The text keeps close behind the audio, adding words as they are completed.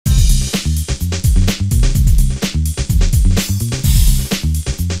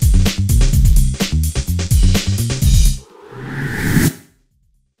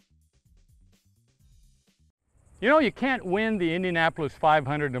You know, you can't win the Indianapolis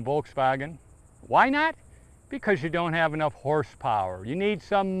 500 in a Volkswagen. Why not? Because you don't have enough horsepower. You need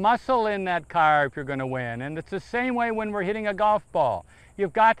some muscle in that car if you're going to win. And it's the same way when we're hitting a golf ball.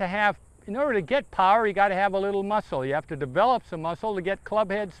 You've got to have, in order to get power, you got to have a little muscle. You have to develop some muscle to get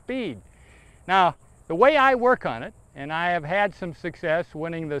club head speed. Now, the way I work on it, and I have had some success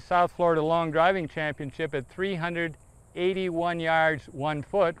winning the South Florida Long Driving Championship at 381 yards 1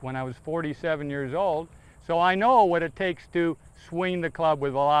 foot when I was 47 years old. So I know what it takes to swing the club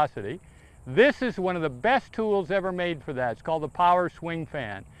with velocity. This is one of the best tools ever made for that. It's called the power swing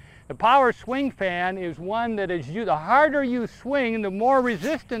fan. The power swing fan is one that the harder you swing, the more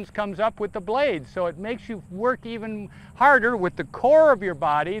resistance comes up with the blades. So it makes you work even harder with the core of your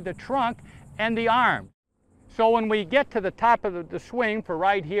body, the trunk, and the arm. So when we get to the top of the swing for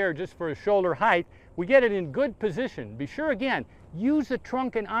right here, just for shoulder height, we get it in good position. Be sure again, use the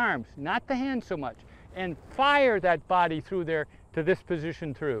trunk and arms, not the hands so much, and fire that body through there to this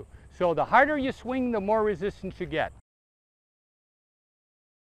position through. So the harder you swing, the more resistance you get.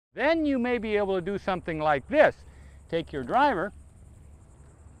 Then you may be able to do something like this. Take your driver,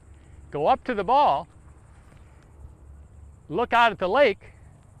 go up to the ball, look out at the lake,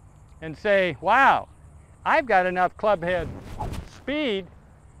 and say, wow, I've got enough club head speed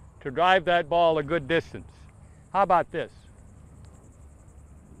to drive that ball a good distance. How about this?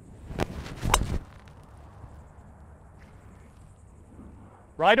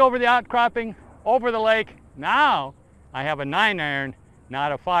 Right over the outcropping, over the lake. Now I have a 9-iron,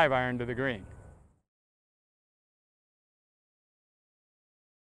 not a 5-iron to the green.